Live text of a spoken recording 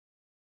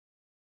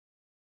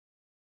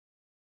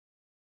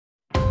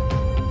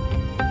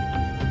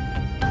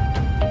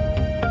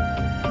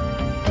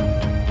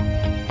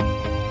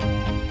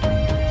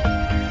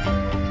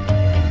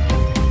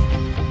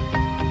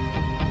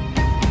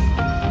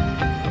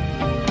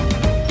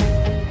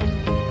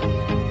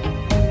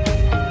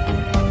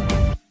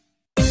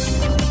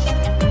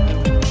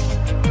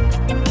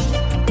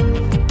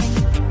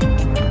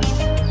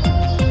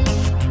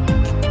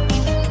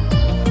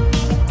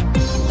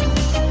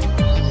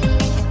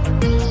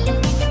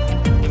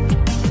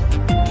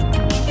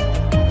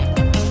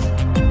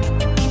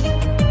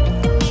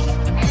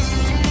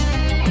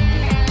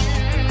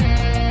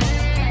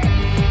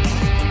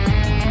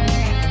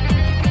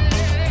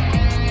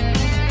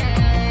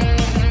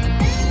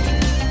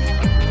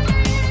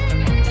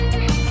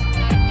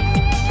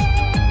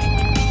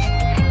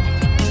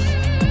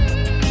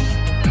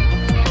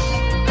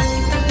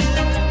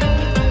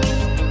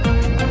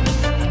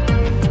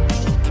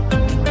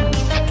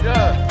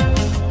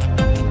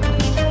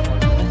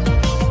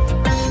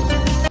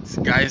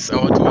Guys, I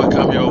want to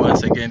welcome you all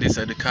once again. This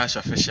is the Cash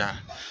Official.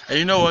 And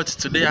you know what?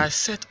 Today I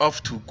set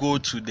off to go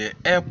to the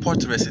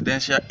airport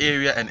residential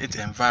area and its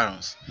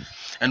environs.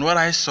 And what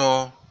I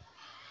saw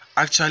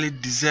actually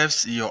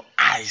deserves your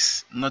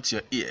eyes, not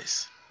your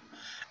ears.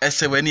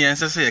 Seriously,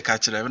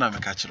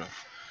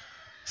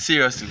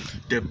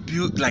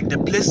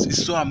 the place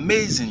is so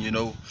amazing, you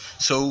know.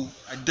 So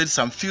I did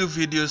some few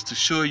videos to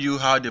show you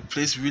how the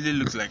place really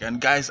looks like, and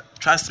guys,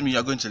 trust me,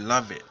 you're going to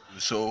love it.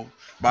 So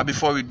but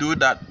before we do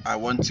that, I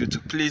want you to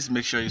please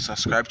make sure you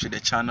subscribe to the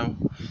channel.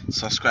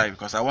 Subscribe,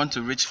 because I want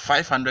to reach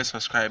 500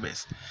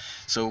 subscribers.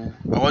 So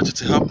I want you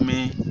to help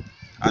me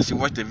as you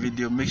watch the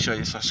video. Make sure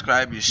you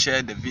subscribe, you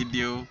share the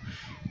video,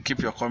 keep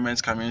your comments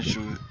coming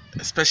through,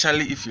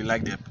 especially if you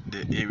like the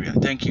area.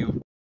 Thank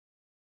you.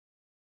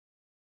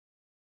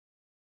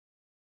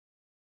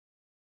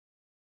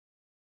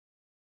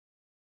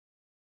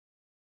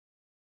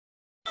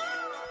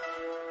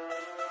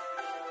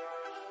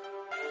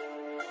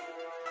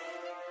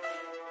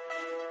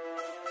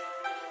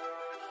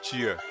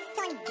 Cheer.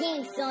 Tony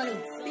Gangs on him.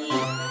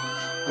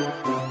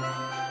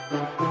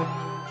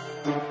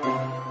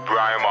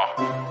 Brimer.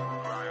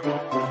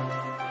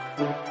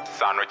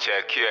 Sano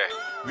check here.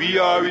 We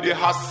are with the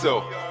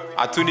hustle.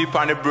 Atuni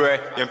pane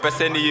bread, yen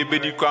person ye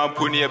bedi crown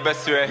pony a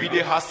best we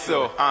the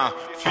hustle.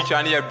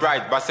 Future near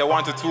bright, but say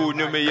 1 to 2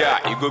 no me ya,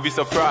 you go be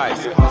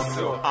surprised. We the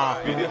hustle,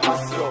 we the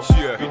hustle,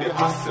 sure, we the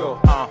hustle,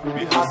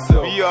 we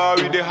hustle. We are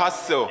with the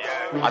hustle.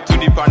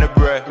 Atuni pane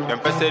bread, yen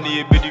person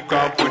ye bedi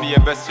crown pony a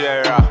best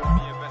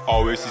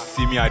Always you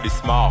see me at the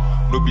smile,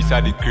 no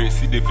beside the grace,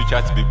 see the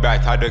future to be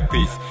bright, had the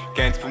pace.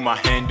 Can't put my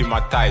hand in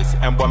my thighs,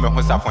 and bomb my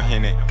horse for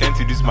henne. Can't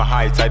reduce my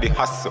heights, I the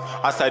hustle.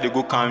 Outside the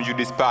go come you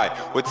the spy.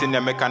 What's in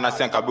the mechanic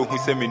and cabo who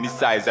send me this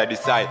size, I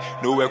decide.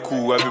 Nowhere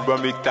cool,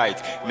 everybody make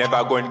tight.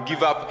 Never gonna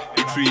give up,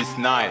 the tree is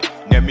nine.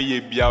 Near me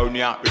a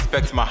biaunia,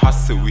 respect my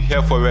hustle. We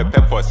here for a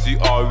purpose, we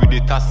all with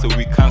the tussle,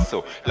 we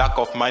cancel. Lack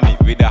of money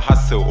with the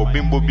hustle, or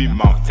bimbo bim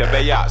mount,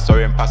 tebeya,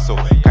 sorry and passo.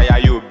 Kaya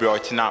you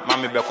brochina,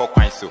 mammy beko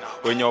quinso.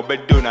 When your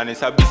bed done and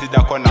it's a busy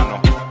daconano.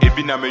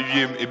 Ebi na me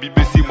dream, ebi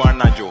busy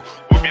manajo.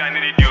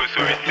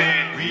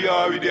 We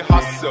are with the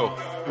hustle.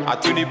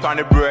 Atuni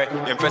pane bread,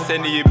 yen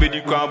person ye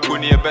bedi crown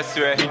pony a best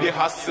we the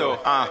hustle.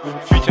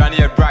 Future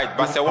near bright,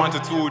 but say 1 to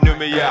 2 no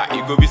me ya,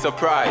 you go be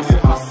surprised. We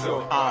the hustle,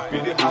 we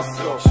the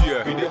hustle,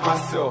 sure, we the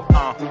hustle,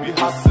 we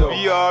hustle.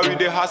 We are with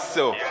the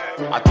hustle.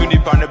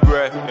 Atuni pane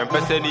bread, yen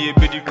person ye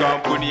bedi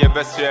crown pony a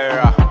best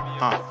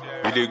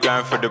we the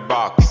grind for the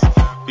box,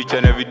 each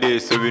and every day,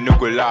 so we no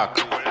go lack.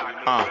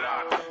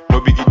 No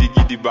biggie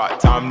diggy but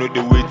time no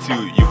the way to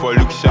you for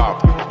look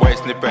sharp. Boy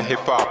snipper hip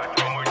hop.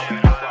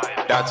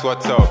 That's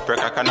what's up. Break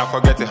I cannot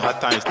forget the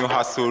hard times. No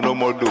hustle, no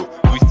more do.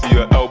 Twist to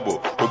your elbow.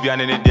 Obian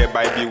any day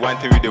by be one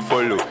thing with the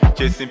follow.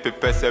 Chasing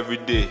papers every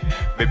day.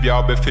 Maybe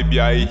I'll be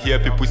Fabia. I hear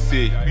people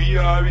say we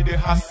are with the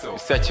hustle.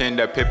 Searching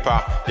the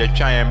paper. They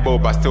try and bow,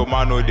 but still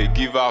man know they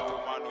give up.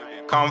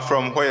 Come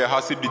from where your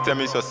hustle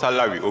determines your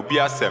salary.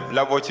 Obiasem,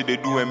 love what you they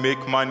do and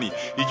make money.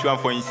 Each one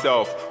for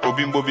himself.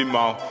 Obimbo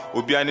bimau.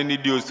 Obian any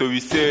deal, so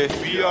we say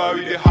we are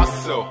with the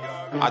hustle.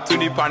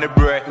 Atuni pane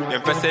bread,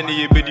 yen person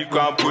ye bedi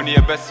crown pony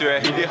a best we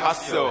the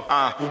hustle.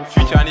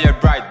 Future near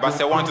bright, but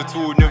say 1 to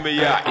 2 no me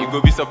ya, you go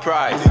be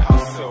surprised. We the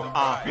hustle,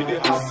 we the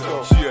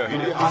hustle, sure, we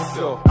the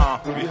hustle,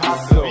 we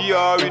hustle. We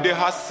are with the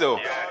hustle.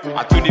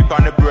 Atuni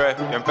pane bread,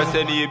 yen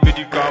person ye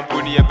bedi crown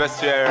pony a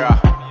best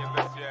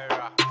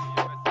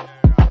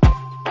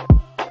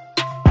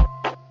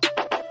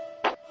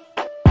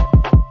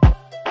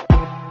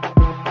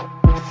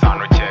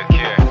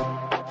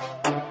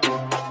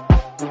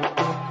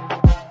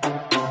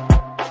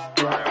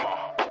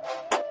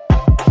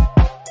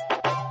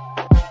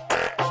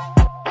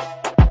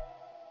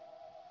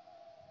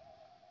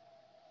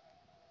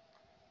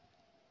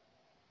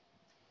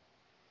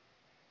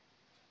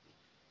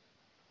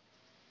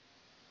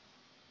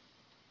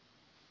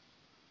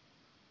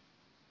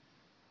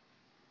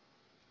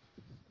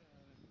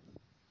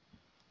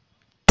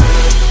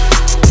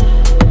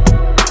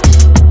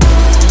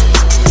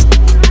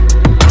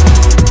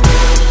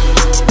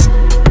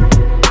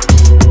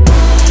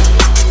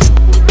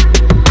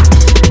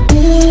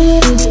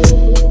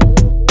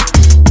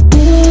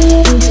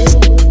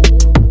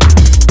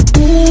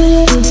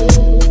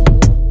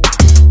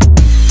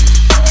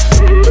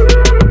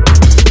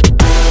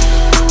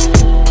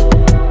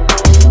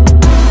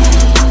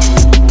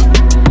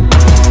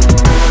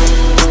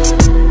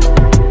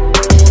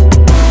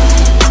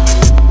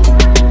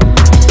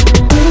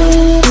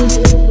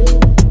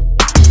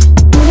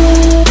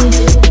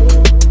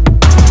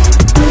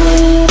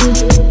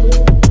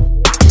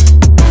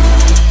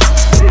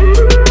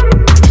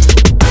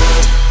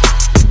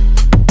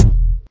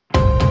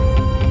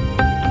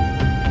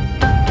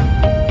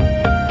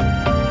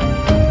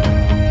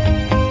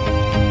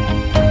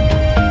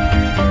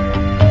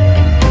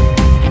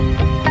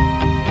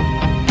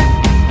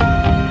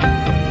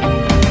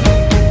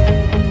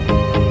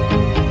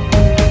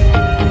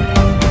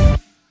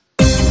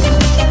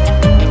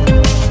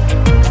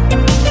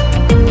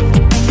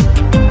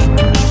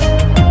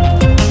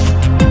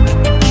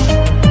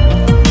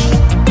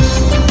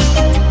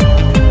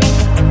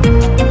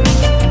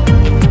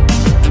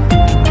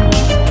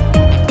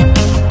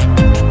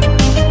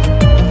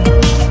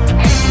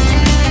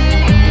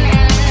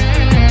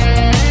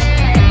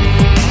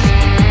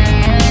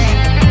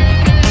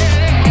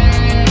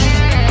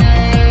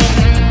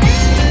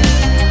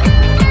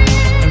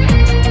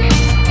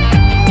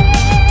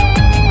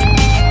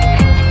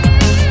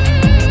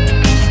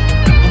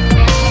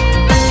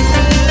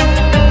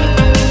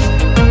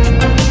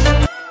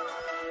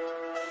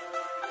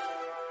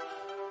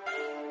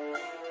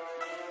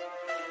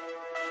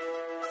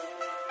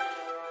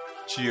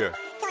Cheer.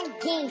 Tony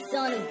Gangs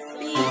on it.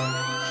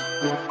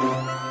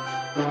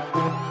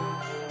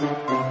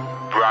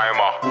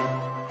 Brimer.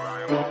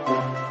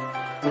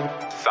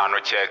 Sano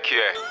check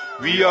here.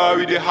 We are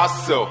with the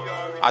hustle.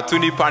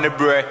 Atuni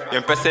panebre,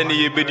 yen person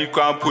ye bedi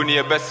kwampuni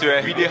ye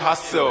besre. We the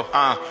hustle,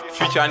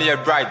 future near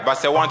bright, but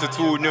say 1 to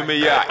 2 no me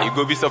ya, you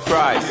go be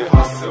surprised. We the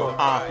hustle,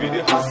 we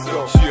the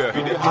hustle, sure.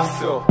 We the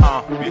hustle,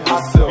 we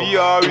hustle. We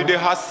are with the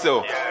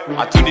hustle.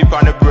 Atuni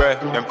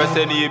panebre, yen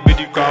person ye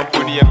bedi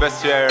kwampuni ye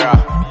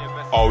besre.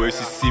 Always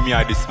you see me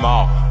at the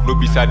smile, no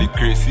beside the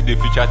grace, see the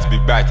future to be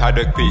bright, had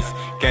the pace.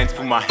 Can't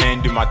put my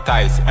hand in my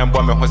thighs, and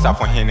bomb me hosa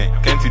for hene.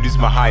 Can't reduce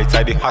my height,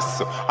 I the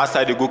hustle.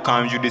 Outside the go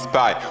come you the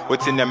spy.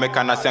 What's in the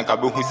mechanic sense, I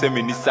who send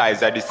me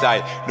size, I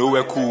decide.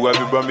 Nowhere cool,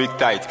 everyone make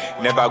tight.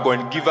 Never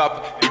gonna give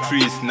up, the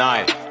tree is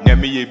nine.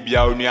 Nemi ye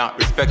biaunia,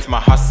 respect my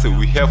hustle.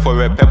 We here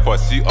for a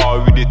purpose, we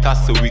all with the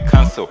tussle, we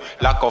cancel.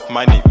 Lack of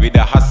money with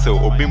the hustle,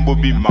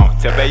 Obimbo be mount,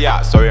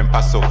 Tebeya, sorry and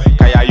passo.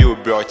 Kaya you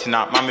bro,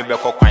 china, mammy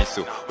beko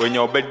quinso. When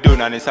your bed done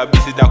and it's a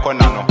busy da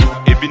conano.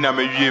 Ebi na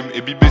me dream,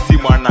 ebi busy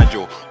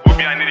manajo.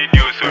 Obi and the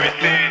deal, so we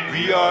say.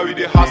 We are with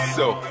the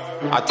hustle.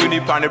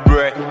 Atuni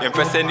panebre, yen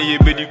person ye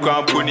bedi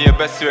kwampuni ye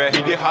besre.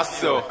 We the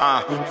hustle,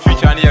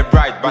 future near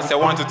bright, but say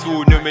 1 to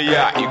 2 no me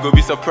ya, you go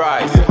be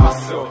surprised. We the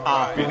hustle,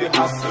 we the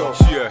hustle,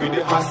 sure. We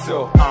the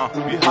hustle,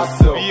 we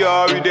hustle. We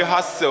are with the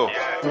hustle.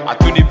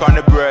 Atuni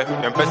panebre,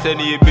 yen person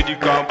ye bedi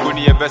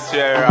kwampuni ye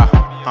besre.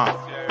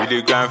 We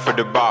the grind for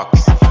the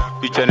box,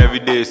 each and every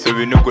day, so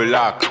we no go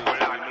lack.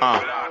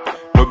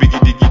 No be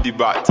giddy giddy,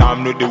 but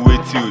time no the way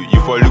to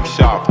you for look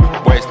sharp.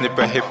 Boy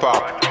snipper hip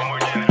hop.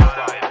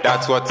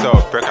 That's what's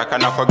up, Break. I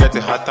cannot forget the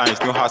hard times,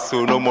 no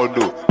hustle, no more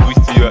do.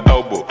 Twist to your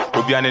elbow,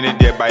 Obi and any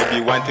day by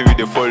the one thing we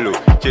dey follow.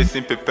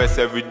 Chasing papers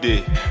every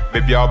day.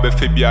 Baby, I'll be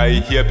Phoebe, I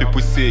hear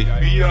people say,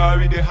 we are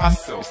with the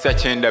hustle.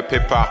 Searching the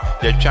paper,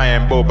 they try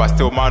and bow, but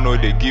still man know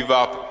they give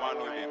up.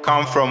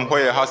 Come from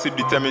where your hustle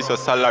determines your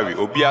salary.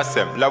 Obi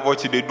asem, love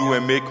what you they do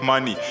and make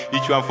money.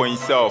 Each one for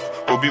himself.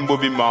 Obimbo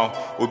be mouth,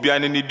 Obi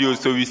and any deal,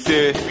 so we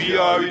say, we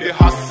are with the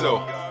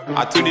hustle.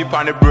 Atuni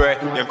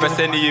panebre, yen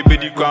person ye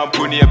bedi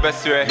kwampuni ye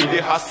besre. We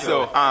the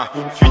hustle,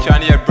 future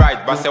near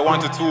bright, but say 1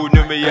 to 2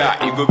 no me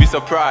ya, you go be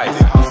surprised. We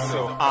the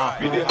hustle,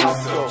 we the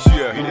hustle,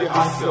 sure. We the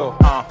hustle,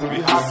 we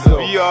hustle.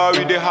 We are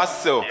with the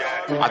hustle.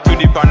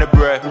 Atuni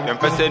panebre, yen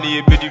person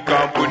ye bedi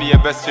kwampuni ye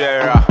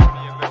besre.